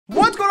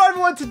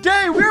everyone,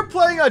 today we're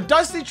playing a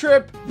Dusty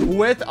Trip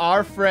with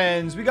our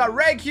friends. We got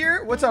Reg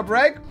here. What's up,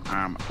 Reg?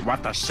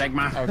 What the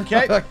Sigma?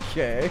 Okay.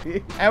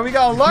 Okay. And we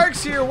got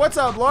Larks here. What's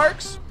up,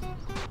 Larks?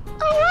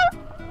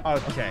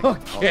 Okay.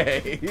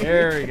 Okay.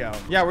 There we go.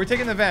 Yeah, we're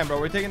taking the van, bro.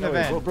 We're taking the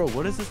van. Bro,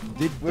 what is this?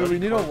 Wait, we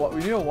need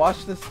to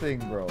wash this thing,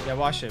 bro. Yeah,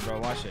 wash it, bro.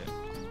 Wash it.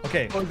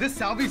 Okay. Oh, this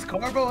Salvy's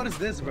car, bro? What is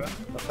this, bro?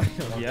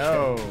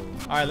 Yo.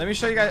 All right, let me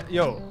show you guys.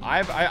 Yo,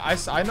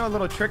 I know a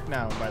little trick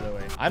now, by the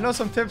way. I know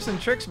some tips and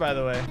tricks, by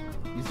the way.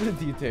 He's a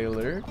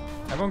detailer.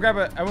 Everyone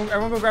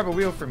go grab a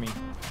wheel for me.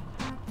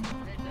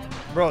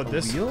 Bro,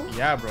 this wheel?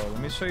 Yeah, bro. Let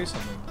me show you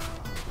something.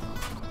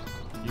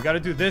 You got to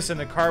do this and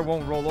the car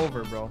won't roll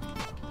over, bro.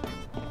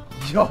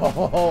 Yo,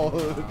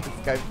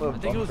 this guy put I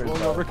think it was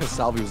rolling over because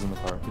Salvi was in the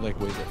car. He like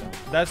waved at them.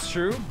 That's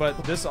true, but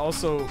this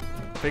also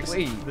fixes.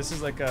 Wait, this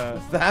is like a.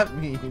 what's that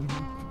mean?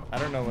 I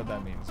don't know what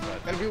that means,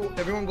 but.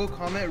 Everyone go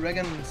comment.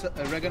 Regan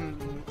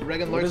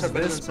What Lords is are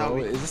better this, than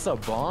bro? Salvy. Is this a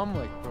bomb?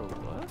 Like, bro,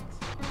 what?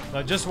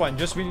 No, just one.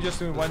 We just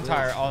doing one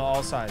tire on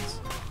all sides,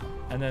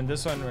 and then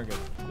this one we're good.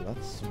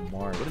 That's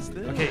smart. What is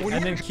this? Okay, What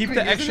and do then you keep mean?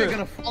 the Isn't extra. it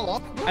gonna fall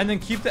off, bro? And then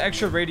keep the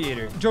extra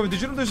radiator. Joe,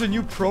 did you know there's a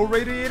new pro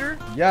radiator?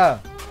 Yeah,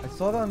 I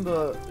saw that in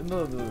the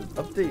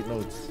update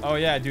notes. Oh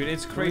yeah, dude,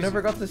 it's We crazy.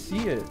 never got to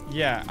see it.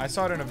 Yeah, I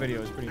saw it in a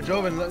video. It's pretty.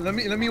 Joven, let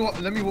me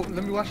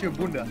wash your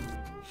bunda.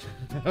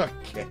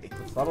 Okay.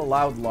 It's not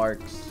allowed,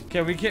 Larks.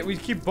 Okay, we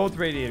keep both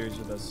radiators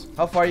with us.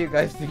 How far you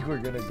guys think we're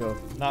gonna go?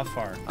 Not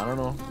far. I don't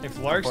know. If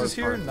Larks far is is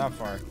here, far? not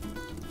far.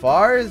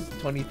 Far is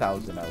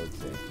 20,000, I would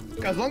say.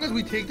 As long as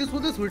we take this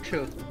with us, we're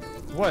chill.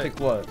 What? Like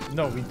what?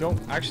 No, we don't.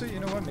 Actually, you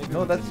know what? Maybe.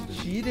 No, we that's can do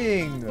this.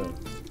 cheating.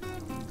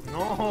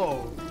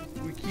 No,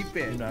 we keep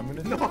it. No, I'm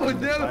gonna. No, I'm gonna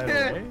damn slide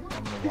it. away.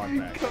 I'm gonna walk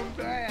back. Come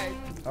back.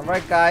 All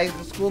right, guys,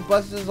 the school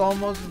bus is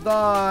almost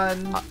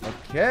done.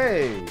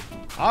 Okay.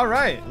 All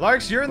right,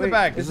 Larks, you're in the Wait,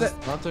 back. Is This the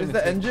is not turning is the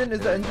to- engine? Is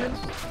the engine?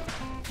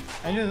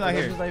 Engine's not The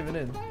here. engine's not even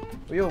in.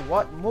 Wait, yo,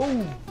 what?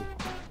 Move.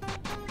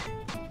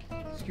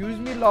 Excuse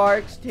me,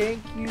 Larks.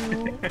 Thank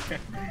you.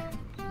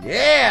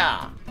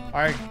 Yeah. All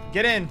right,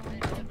 get in.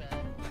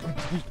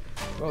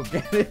 Bro,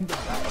 get in.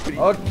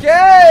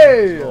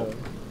 Okay.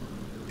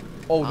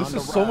 Oh, this On the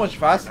is so ride. much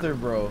faster,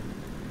 bro.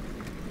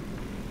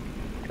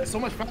 It's so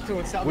much faster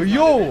when Salvy's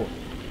Well, not in yo, it.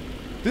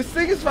 this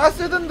thing is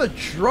faster than the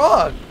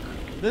truck.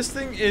 This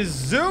thing is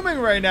zooming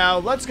right now.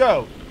 Let's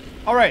go.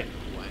 All right.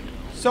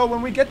 So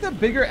when we get the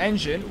bigger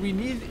engine, we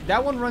need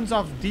that one runs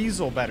off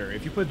diesel better.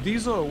 If you put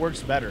diesel, it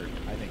works better,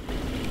 I think.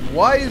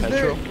 Why is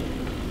Petrol.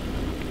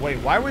 there? Wait,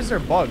 why was there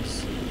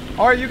bugs?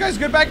 All right, you guys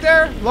good back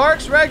there?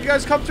 Larks, Reg, you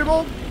guys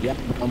comfortable? Yeah,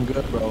 I'm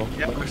good, bro.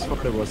 Yeah, Let me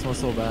start it, bro. It smells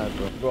so bad,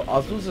 bro. Bro,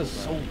 Oswald's is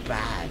so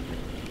bad.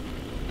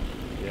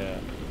 Yeah.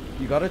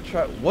 You gotta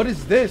try. What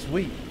is this?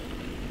 Wait.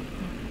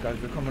 Guys,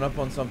 we're coming up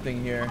on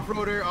something here.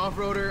 Off-roader,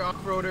 off-roader,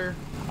 off-roader.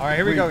 All right,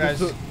 here we go, Wait, guys.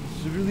 there's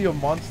really a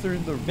monster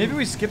in the room. Maybe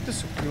we skip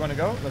this. You want to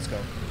go? Let's go.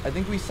 I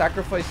think we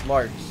sacrificed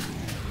Larks.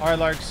 All right,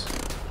 Larks.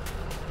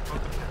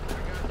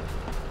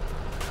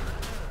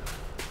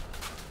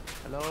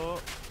 Hello.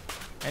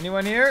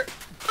 Anyone here?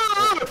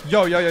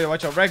 Yo,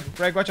 watch out.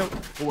 Reg, watch out.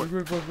 We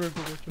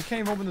can't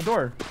even open the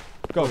door.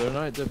 Go. They're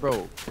not,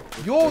 bro.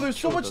 Yo, there's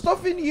so much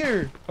stuff in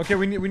here. Okay,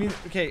 we need.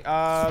 Okay,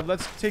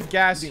 let's take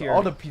gas here.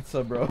 All the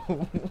pizza, bro.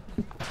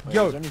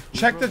 Yo, Is there any food,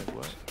 check bro? the. Like,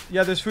 what?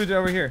 Yeah, there's food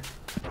over here.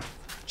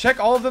 Check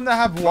all of them that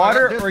have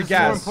water This or is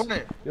gas. more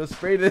important. Yo,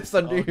 spray this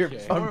under your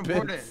Okay. More armpits.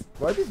 important.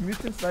 Why are these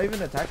mutants not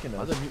even attacking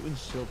How us? the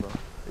mutants chill, bro?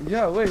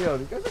 Yeah, wait, yo,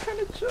 these guys are kind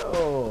of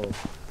chill.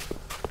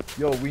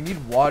 Yo, we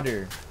need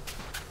water.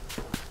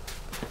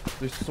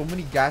 There's so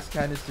many gas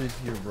canisters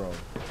here, bro.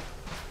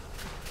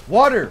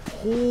 Water!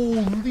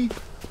 Holy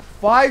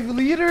 5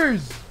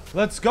 liters!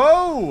 Let's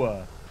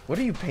go. What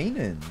are you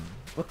painting?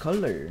 What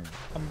color?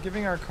 I'm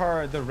giving our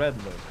car the red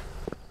look.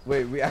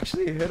 Wait, we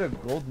actually hit a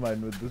gold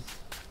mine with this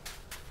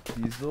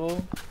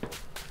diesel.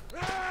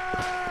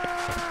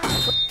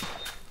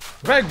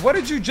 Reg, what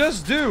did you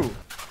just do?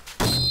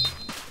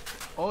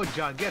 Oh,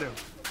 John, get him.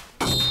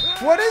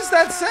 What is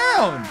that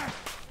sound?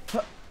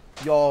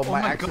 Yo,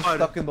 my my axe is God.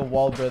 stuck in the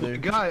wall, brother.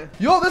 God.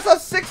 Yo, this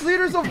has 6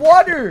 liters of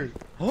water!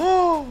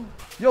 Oh.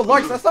 Yo,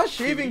 Larks, that's not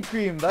shaving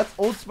cream. That's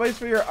Old Spice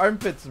for your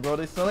armpits, bro.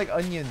 They smell like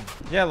onions.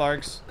 Yeah,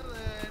 Larks.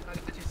 I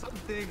got you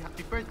something.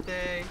 Happy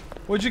birthday.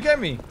 What'd you get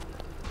me?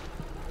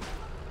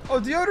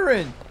 Oh,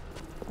 deodorant.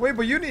 Wait,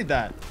 but you need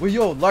that. Wait,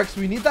 yo, Larks,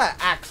 we need that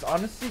axe.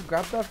 Honestly,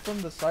 grab that from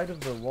the side of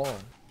the wall.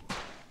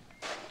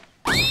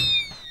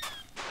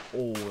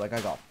 Oh, that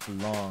guy got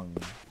flung.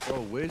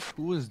 Bro,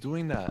 who is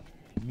doing that?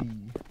 Me.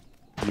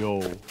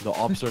 Yo, the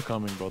ops are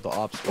coming, bro. The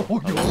ops. Bro.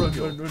 Oh, yo, Hello, run,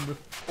 yo. run.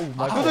 Oh,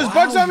 my Oh, God. there's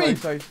bugs on me.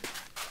 Sorry.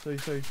 Wait,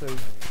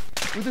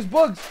 there's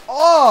bugs.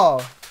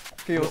 Oh!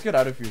 Okay, yo, let's get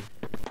out of here.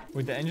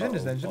 Wait, the engine?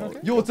 Is the engine okay?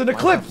 Yo, it's an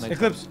eclipse.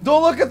 Eclipse.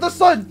 Don't look at the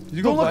sun.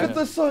 You go Don't look blind. at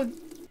the sun.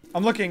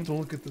 I'm looking. Don't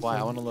look at the Why? I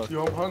sun. want to look.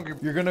 Yo, I'm hungry.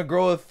 You're gonna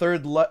grow a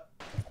third Wait.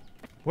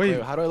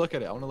 Wait, how do I look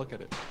at it? I want to look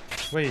at it.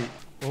 Wait.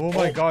 Oh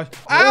my gosh.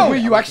 Oh, Ow!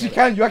 wait, you actually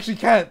can't. You actually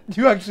can't.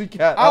 You actually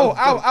can't. I Ow, was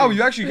ow, ow. joking.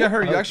 You actually get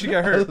hurt. You actually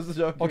get I hurt. was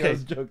joking. Okay. I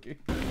was joking.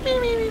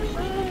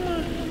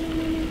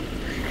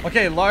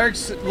 Okay,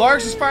 Larks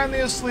is finally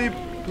asleep.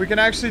 We can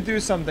actually do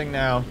something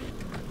now.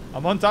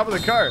 I'm on top of the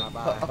car.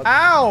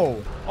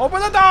 Ow!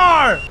 Open the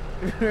door!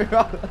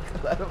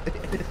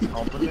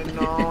 Open the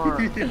door.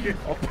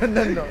 Open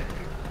the door.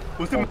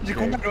 What's the magic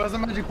word? What's the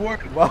magic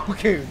word? Wow,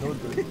 okay,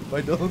 don't do it.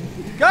 Why don't?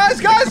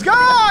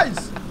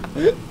 Guys!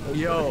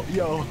 Yo.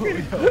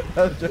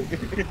 I'm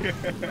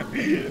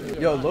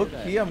joking. Yo, look,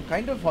 I'm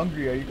kind of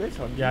hungry. Are you guys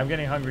hungry? Yeah, I'm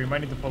getting hungry. We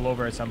might need to pull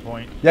over at some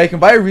point. Yeah, you can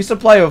buy a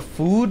resupply of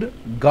food,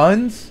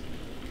 guns,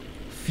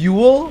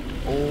 fuel,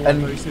 Oh,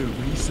 and I said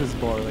Reese's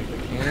bar, like the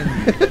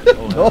candy.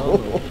 Oh,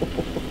 no.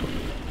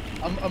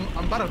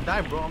 I'm about to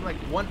die, bro. I'm like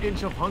 1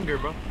 inch of hunger,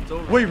 bro. It's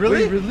over. Wait,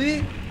 really? Wait,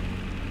 really?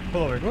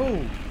 Pull over.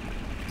 Bro.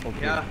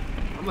 Okay. Yeah.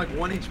 I'm like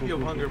 1 HP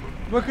of hunger, bro.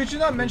 But could you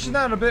not mention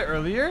that a bit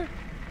earlier?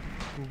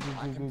 Go.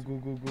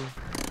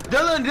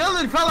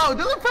 Dylan fell out.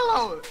 Dylan fell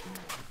out.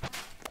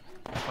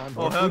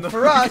 Oh hell no.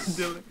 For us.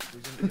 Dylan.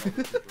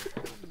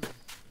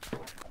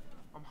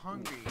 I'm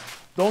hungry.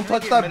 Don't Can I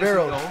touch get that medicine,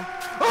 barrel. though?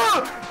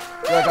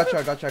 Yo,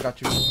 I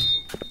got you.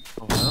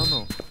 Oh, I don't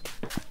know.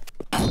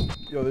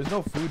 Yo, there's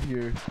no food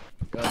here.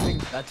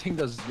 That thing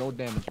does no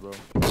damage, bro.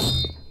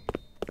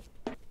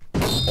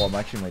 Oh, I'm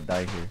actually might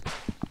die here.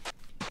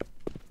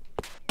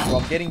 Bro,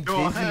 I'm getting dizzy,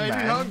 Yo, I need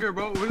man. hunger,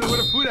 bro. Where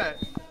the food at?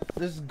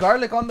 There's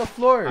garlic on the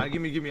floor.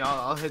 Give me.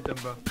 I'll hit them,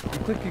 bro.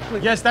 You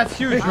click. Yes, that's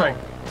huge, Greg.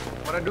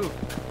 What'd I do?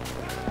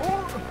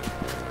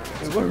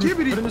 Wait, what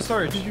Put it in the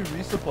storage. did you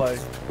resupply?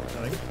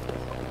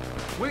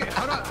 Wait,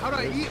 how do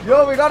I eat?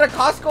 Yo, we got a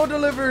Costco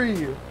delivery.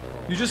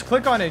 You just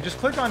click on it. Just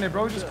click on it,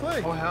 bro. Just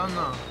click. Oh hell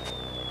no.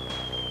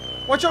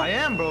 Watch I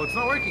out. am, bro. It's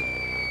not working.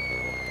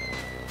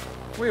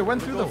 Wait, it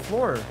went through the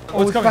floor.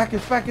 Oh, it's coming.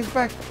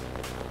 back.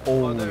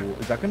 Oh, Oh, there.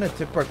 is that gonna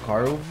tip our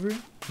car over?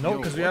 No,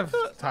 because we have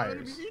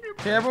tires.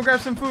 Okay, everyone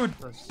grab some food.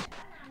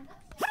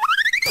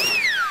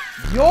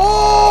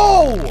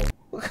 Yo!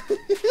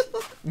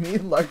 Me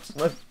and Larks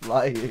left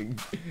flying.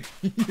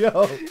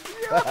 Yo.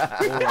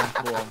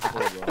 I'm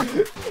full,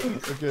 bro.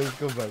 Okay, let's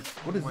go back.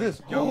 What is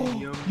this?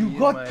 Yum, You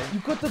got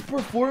the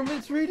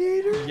performance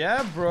radiator?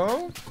 Yeah,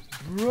 bro.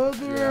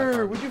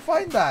 Brother, where'd you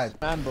find that?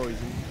 Man, bro,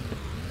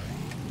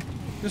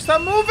 Just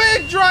stop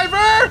moving,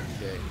 driver!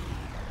 okay.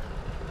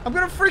 I'm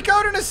gonna freak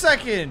out in a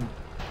second.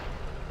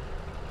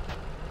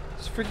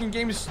 This freaking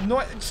game is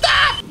no.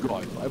 Stop!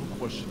 Guys, I have a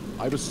question.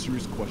 I have a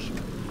serious question.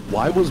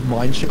 Why was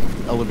mine ship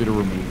elevator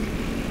removed?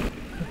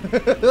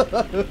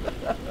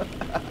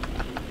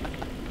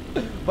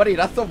 Buddy,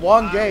 that's the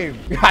wrong game.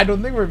 I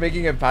don't think we're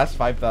making it past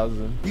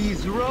 5,000.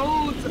 These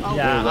roads are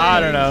Yeah, I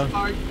don't know.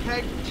 are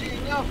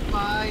catching a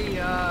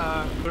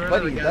fire.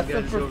 Buddy, that's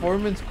the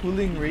performance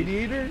cooling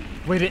radiator?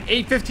 Wait, at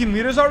 815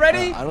 liters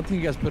already? I don't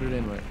think you guys put it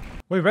in right.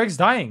 Wait, Reg's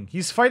dying.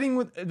 He's fighting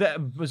with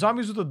the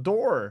zombies with the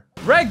door.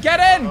 Reg, get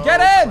in!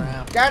 Get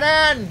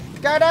in!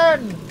 Get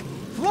in!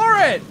 Floor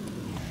it!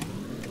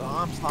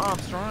 Stop,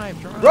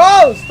 strive.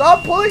 Bro,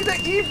 stop pulling the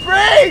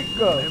e-brake!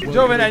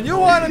 Joven, and you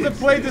wanted to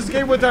play this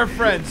game with our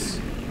friends.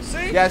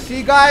 See? Yeah,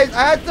 see guys,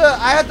 I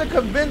had to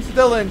convince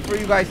Dylan for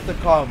you guys to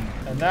come.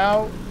 And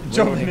now,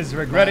 Joven is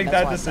regretting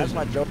that decision.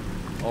 That's my joke.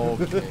 Oh,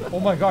 okay. Oh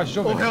my gosh,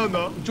 Joven. Oh hell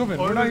no. Joven,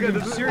 Oh, we're not look at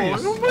even this.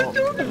 serious. Oh, my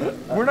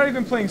God. We're not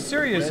even playing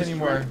serious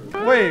anymore.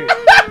 Wait.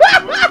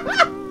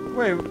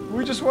 Wait,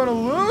 we just want to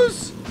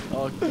lose?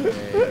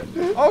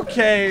 Okay.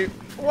 Okay.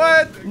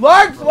 What?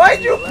 Larks,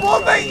 why'd you pull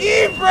the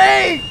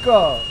e-brake?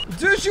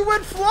 Dude, you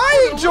went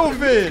flying,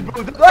 Joven!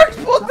 Larks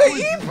pulled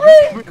the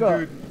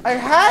e-brake! I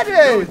had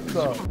it!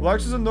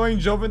 Larks is annoying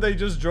Joven that he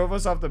just drove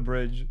us off the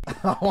bridge.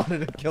 I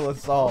wanted to kill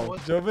us all.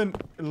 Joven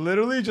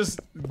literally just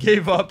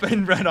gave up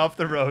and ran off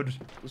the road.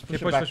 Let's Okay,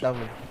 push it back that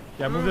way.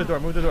 Yeah, move the door,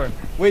 move the door.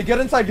 Wait, get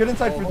inside first, get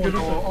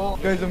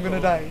inside. Guys, I'm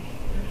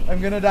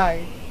gonna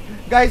die.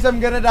 Guys, I'm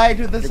gonna die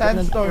to the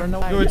sandstorm.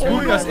 No, it's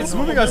moving us, it's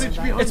moving us,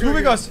 it's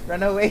moving us,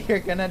 Run away, you're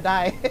gonna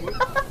die.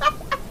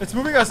 it's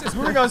moving us, it's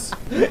moving us.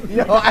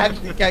 Yo, I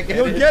actually can't get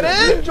Yo, in. get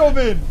in,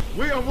 Joven!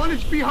 Wait, I'm 1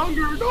 HP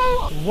hunger.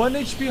 No. 1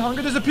 HP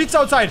hunger, there's a pizza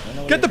outside.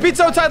 Get the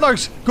pizza outside,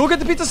 Larks. Go get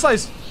the pizza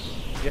slice.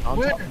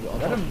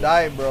 Let him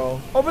die, bro.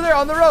 Over there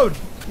on the road.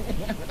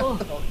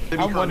 Here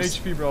I'm he 1 comes.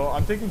 HP, bro.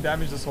 I'm taking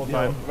damage this whole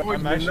time. I'm you're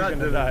actually not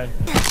gonna doing die.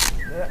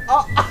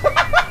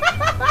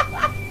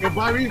 Yo,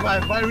 buy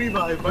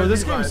revive. Bro,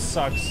 this game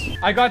sucks.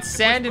 I got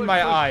sand in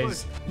my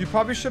eyes. You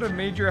probably should have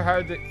made your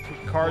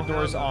car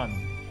doors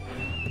on.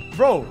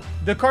 Bro,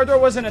 the car door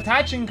wasn't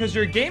attaching because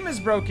your game is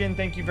broken.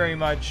 Thank you very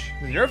much.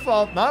 It's your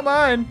fault, not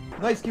mine.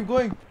 Nice, keep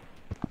going.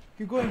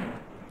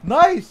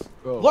 Nice!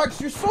 Bro.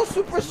 Larks, you're so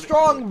super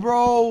strong,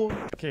 bro.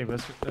 Okay,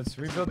 let's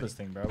rebuild this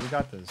thing, bro. We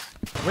got this.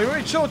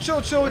 Wait, chill,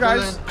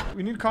 guys.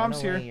 We need comms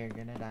here. You're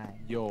gonna die.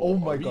 Yo. Oh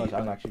my are we- gosh,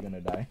 I'm actually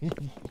gonna die.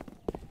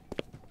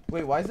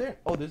 Wait, why is there?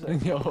 Oh, there's a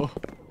Yo.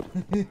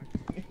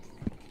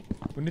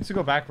 We need to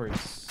go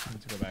backwards.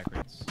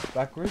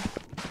 backwards.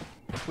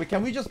 Wait,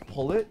 can we just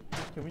pull it?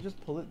 Can we just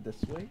pull it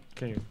this way?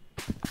 Okay.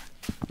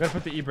 We gotta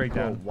put the e-brake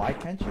Bro, down. why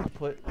can't you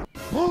put?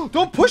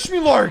 Don't push me,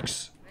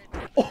 Larks!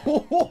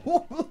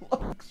 Oh,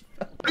 Larks.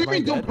 What do you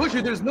mean don't push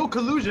it? There's no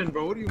collusion,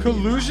 bro. What do you mean?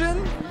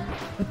 Collusion?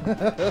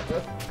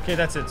 Okay,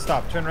 that's it.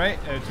 Stop. Turn right.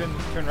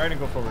 Turn right and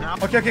go forward.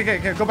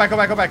 Okay. Go back.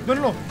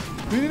 No.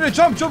 We need to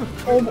jump.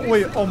 Oh,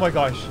 wait. Oh my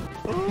gosh.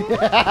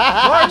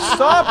 Mark,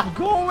 stop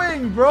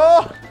going,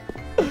 bro.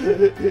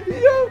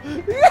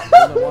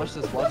 Watch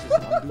this.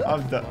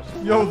 I'm done.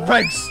 Yo,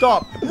 Reg,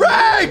 stop.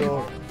 Reg!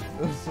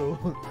 I'm so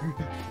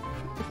hungry.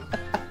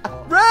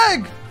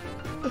 Reg!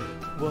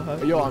 What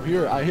happened? Yo, I'm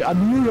here. I'm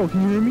here. Yo,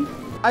 can you hear me?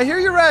 I hear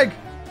you, Reg.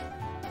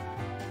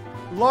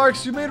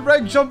 Larks, you made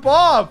Reg jump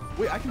off.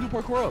 Wait, I can do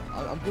parkour up.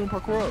 I'm doing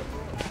parkour up.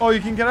 Oh,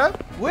 you can get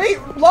up? Wait,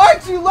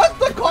 Larks, you left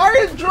the car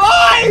and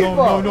drive! No.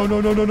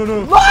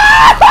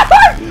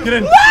 Larks! Get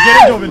in,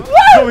 Joven.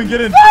 Joven,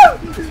 get in.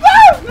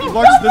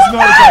 Larks doesn't know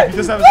how to drive. He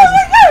doesn't have his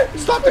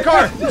license. Stop the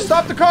car!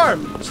 Stop the car!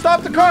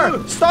 Stop the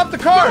car! Stop the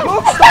car!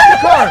 Stop the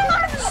car!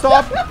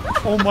 Stop!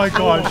 Oh my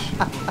gosh.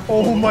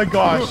 Oh my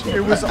gosh. It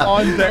was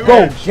on the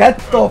Go, edge. get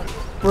the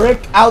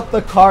frick out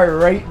the car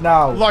right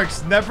now.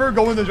 Larks, never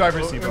go in the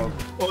driver's seat, bro.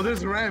 Oh,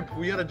 there's a ramp.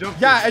 We gotta jump.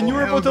 Yeah, this. and you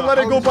were hell about to no. let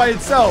it go by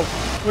itself.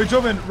 Wait,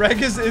 Joven,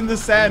 Reg is in the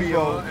sand,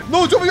 bro.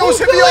 No, Joven, you almost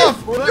hit me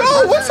off.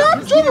 Yo, what's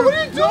up, Joven? What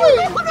are you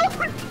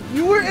doing?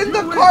 You were in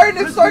the car and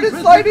it started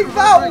sliding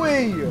that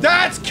way.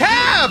 That's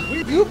cap!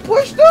 You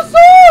pushed us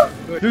off.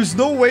 There's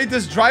no way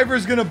this driver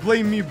is gonna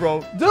blame me,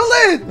 bro.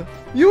 Dylan,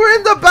 you were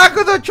in the back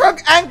of the truck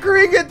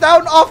anchoring it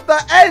down off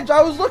the edge.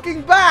 I was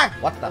looking back.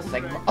 What the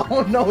segment?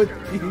 Oh no, it's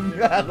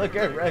yeah, look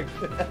at Reg.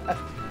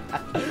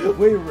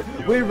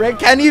 Wait, Reg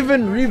can't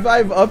even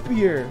revive up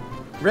here.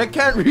 Reg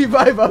can't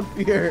revive up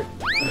here.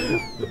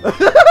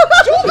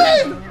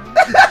 Joven!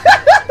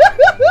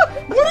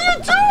 What are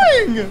you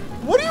doing?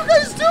 What are you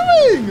guys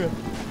doing?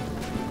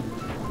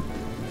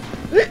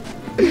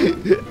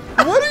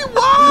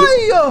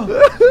 Why?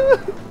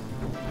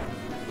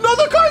 No,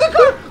 the car!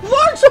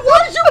 Larks, why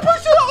did you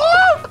push it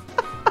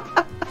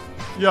off?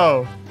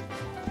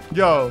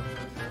 Yo.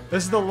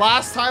 This is the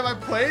last time I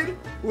played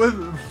with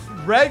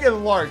Reg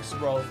and Larks,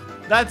 bro.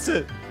 That's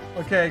it.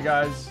 Okay,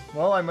 guys.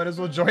 Well, I might as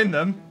well join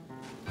them.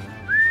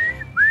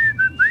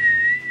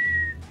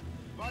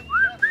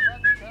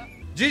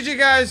 GG,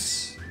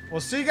 guys. We'll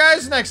see you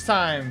guys next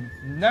time.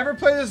 Never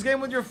play this game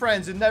with your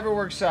friends. It never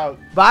works out.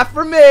 Bye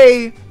from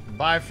me.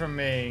 Bye from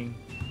me.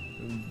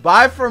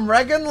 Bye from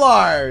Reg and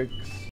Lark.